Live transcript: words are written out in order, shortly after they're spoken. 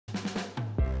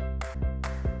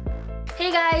Hey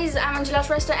guys, I'm Angela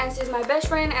Shrestha and this is my best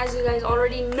friend, as you guys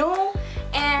already know.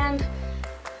 And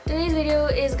today's video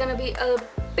is gonna be a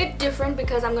bit different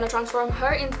because I'm gonna transform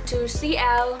her into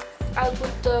CL. I'll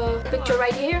put the picture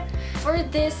right here. For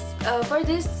this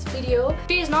video,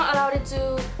 she is not allowed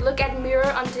to look at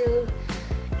mirror until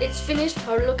it's finished.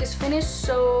 Her look is finished,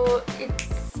 so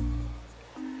it's.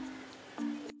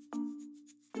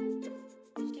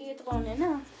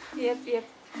 Yep.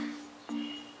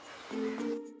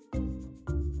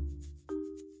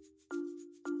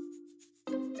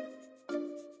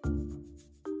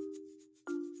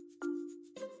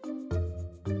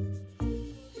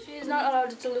 Not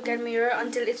allowed to look at mirror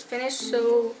until it's finished,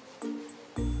 so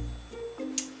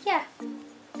yeah,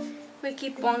 we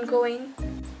keep on going.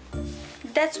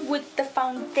 That's with the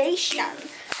foundation.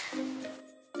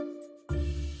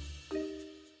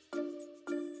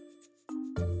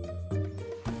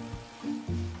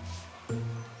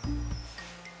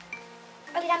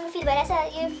 Okay, I'm gonna feel better. So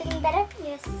you're feeling better?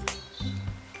 Yes.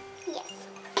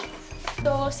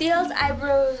 So CL's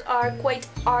eyebrows are quite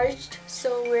arched,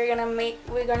 so we're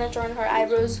gonna turn her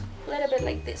eyebrows a little bit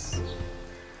like this.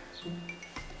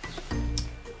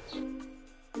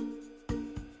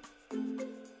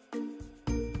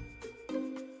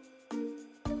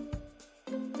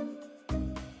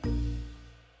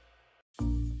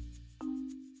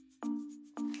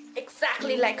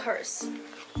 Exactly like hers.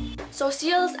 So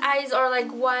CL's eyes are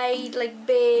like white, like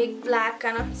big, black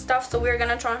kind of stuff, so we're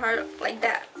gonna turn her like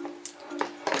that.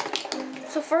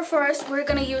 So for first, we're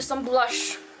gonna use some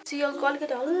blush. CL ko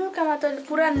alikati halka matra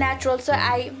pura natural sa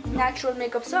eye natural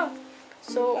makeup sa.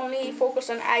 So only focus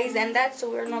on eyes and that, so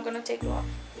we're not gonna take it off.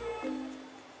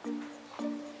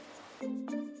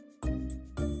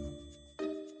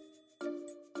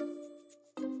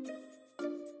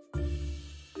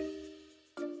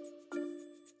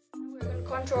 We're gonna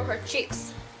contour her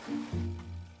cheeks.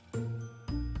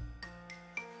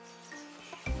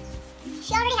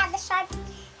 She already has the sharp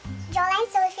jawline,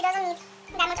 so she doesn't need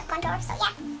that much of contour, so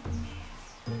yeah,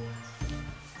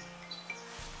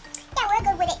 we're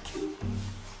good with it.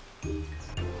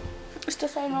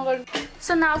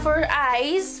 So now for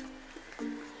eyes,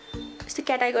 it's the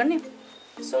cat eye gone.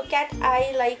 So cat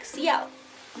eye like CL.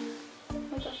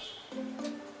 Okay.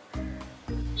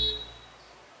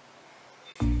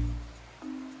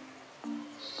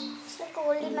 It's like a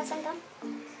old muscle down.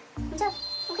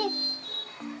 Okay.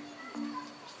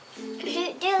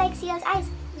 Do you like CL's eyes?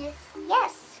 Yes.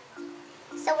 Yes.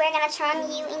 So we're gonna turn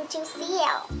you into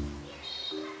CL.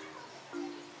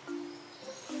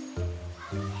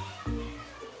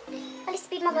 Only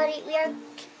speed, my body. We are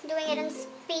doing it in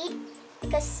speed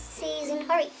because she's in a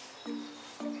hurry.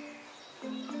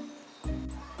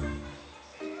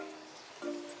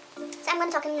 So I'm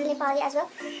gonna talk in Nepali as well.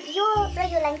 Your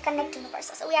regular line connect to the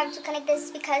person. So we have to connect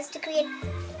this because to create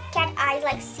cat eyes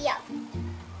like CL.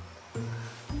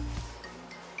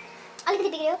 Look at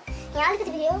the video. Yeah, look at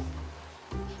the video.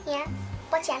 Yeah,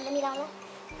 what's your name?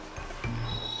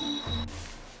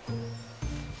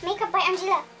 Makeup by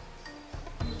Angela.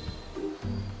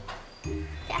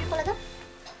 Yeah, hold on.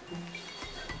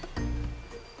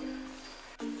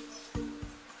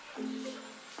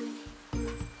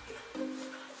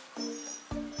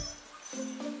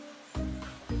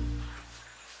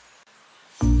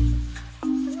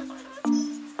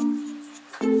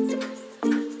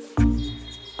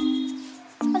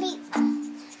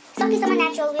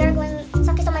 We are going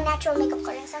natural makeup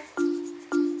करें sir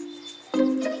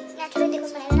natural देखो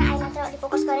उसमें ना आई मात्रा वाली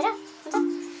focus करेगा मतलब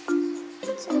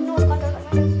so nose contour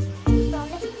करना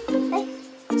problem right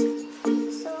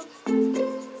so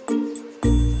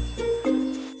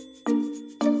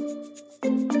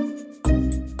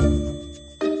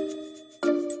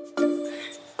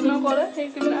no color एक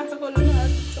दिन ऐसा color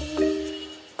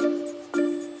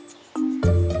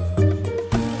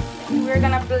we're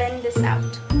gonna blend this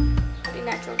out.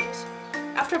 Natural looks.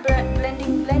 After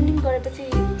blending it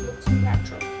looks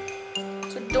natural,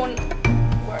 so don't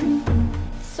worry.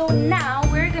 So now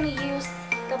we're gonna use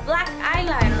the black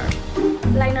eyeliner.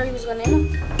 Liner use or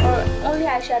only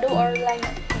eyeshadow or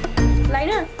liner.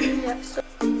 Yeah.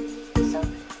 So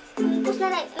उसमें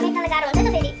मैं इतना लगा रहा हूँ तो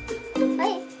फेरी,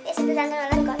 okay ऐसे तो जानने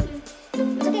वाला निकाल,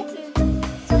 it's okay,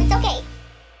 so it's okay.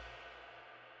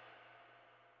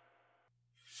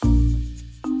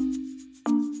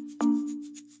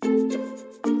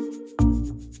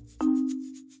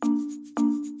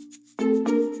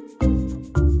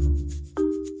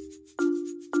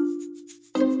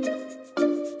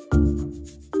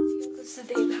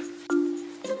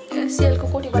 CL को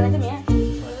कोटी बनाए थे मैं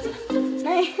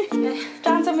नहीं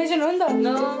ट्रांसफॉर्मेशन हो ना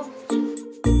No.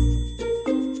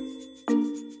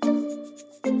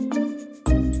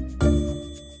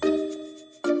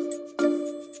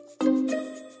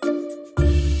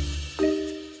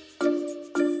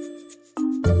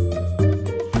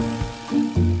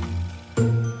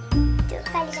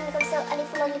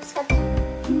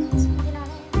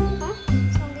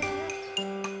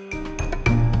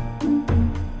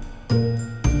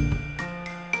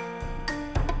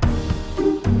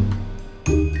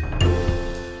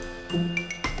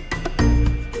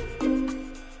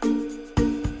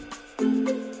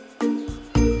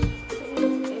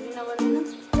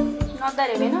 not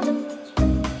that heavy, no?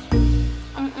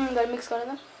 Gotta mix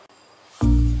color.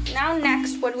 Now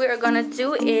next, what we're gonna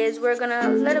do is we're gonna a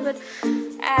little bit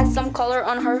add some color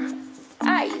on her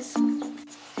eyes.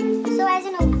 So as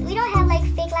you know, we don't have like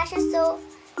fake lashes, so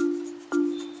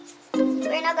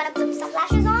we're not gonna put some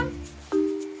lashes on.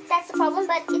 That's the problem,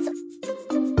 but it's.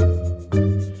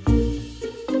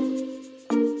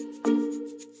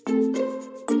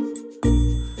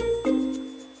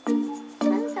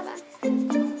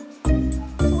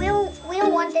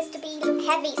 This to be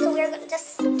heavy, so we're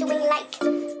just doing light.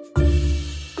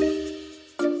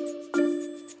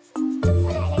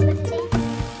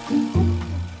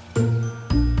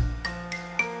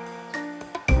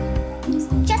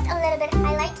 Just a little bit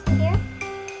highlight here,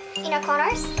 inner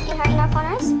corners, in her inner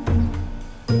corners.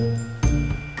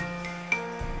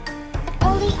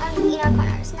 Only on the inner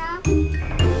corners now.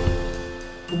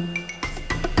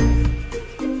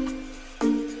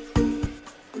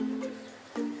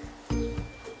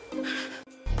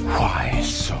 Why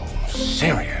so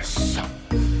serious?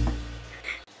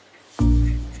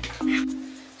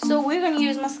 So we're gonna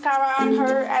use mascara on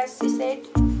her, as she said.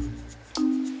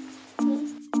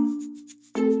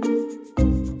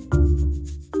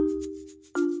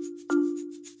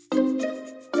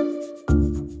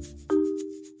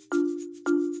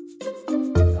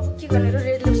 You're gonna do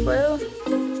red lips well.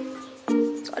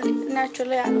 It's all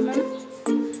naturally almond.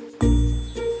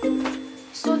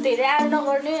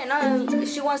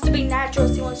 She wants to be natural,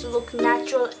 she wants to look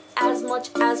natural as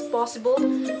much as possible.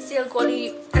 Sale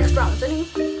quality extra,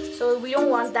 so we don't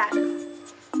want that.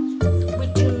 We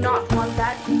do not want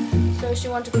that. So she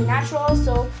wants to be natural,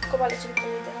 so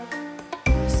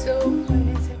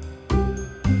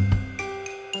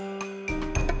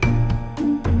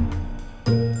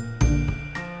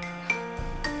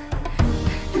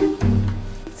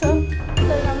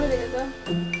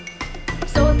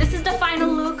this is the final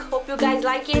look. Hope you guys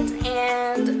like it,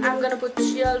 and I'm gonna put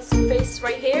Shell's face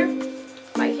right here.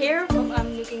 Oh,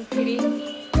 I'm looking pretty.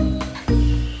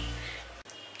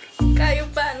 Kayo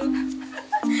pan.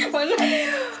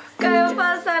 Kayo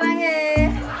pa saranghe.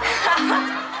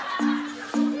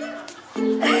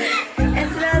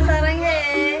 Esra saranghe.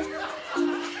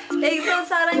 Ekso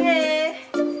saranghe.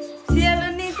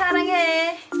 Sialuni saranghe.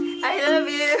 I love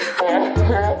you.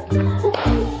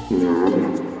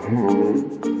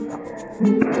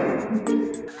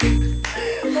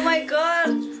 Oh my god,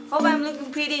 hope I'm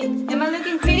looking pretty. Am I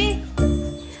looking pretty?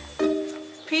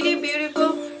 Pretty,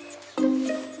 beautiful,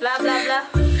 blah blah blah.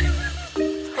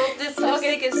 Hope this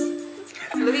lipstick is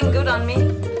looking good on me.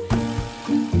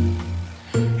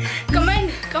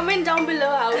 Comment down below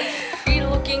how she's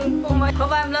looking. Oh my,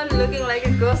 hope I'm not looking like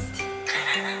a ghost.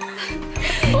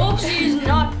 Hope she's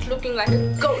not looking like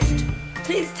a ghost.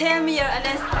 Please tell me your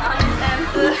honest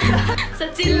answer. So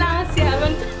till now she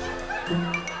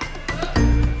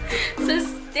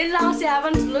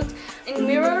haven't looked in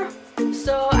mirror,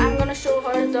 so I'm gonna show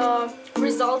her the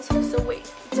results. So wait.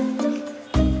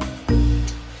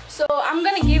 So I'm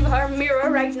gonna give her mirror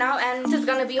right now, and this is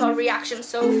gonna be her reaction.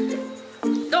 So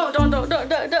don't.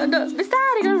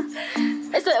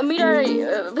 It's a mirror.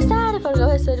 Bestari.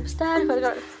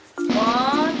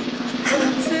 1,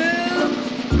 2,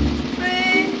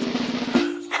 3.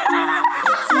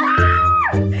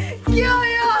 Yo!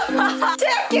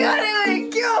 Check you.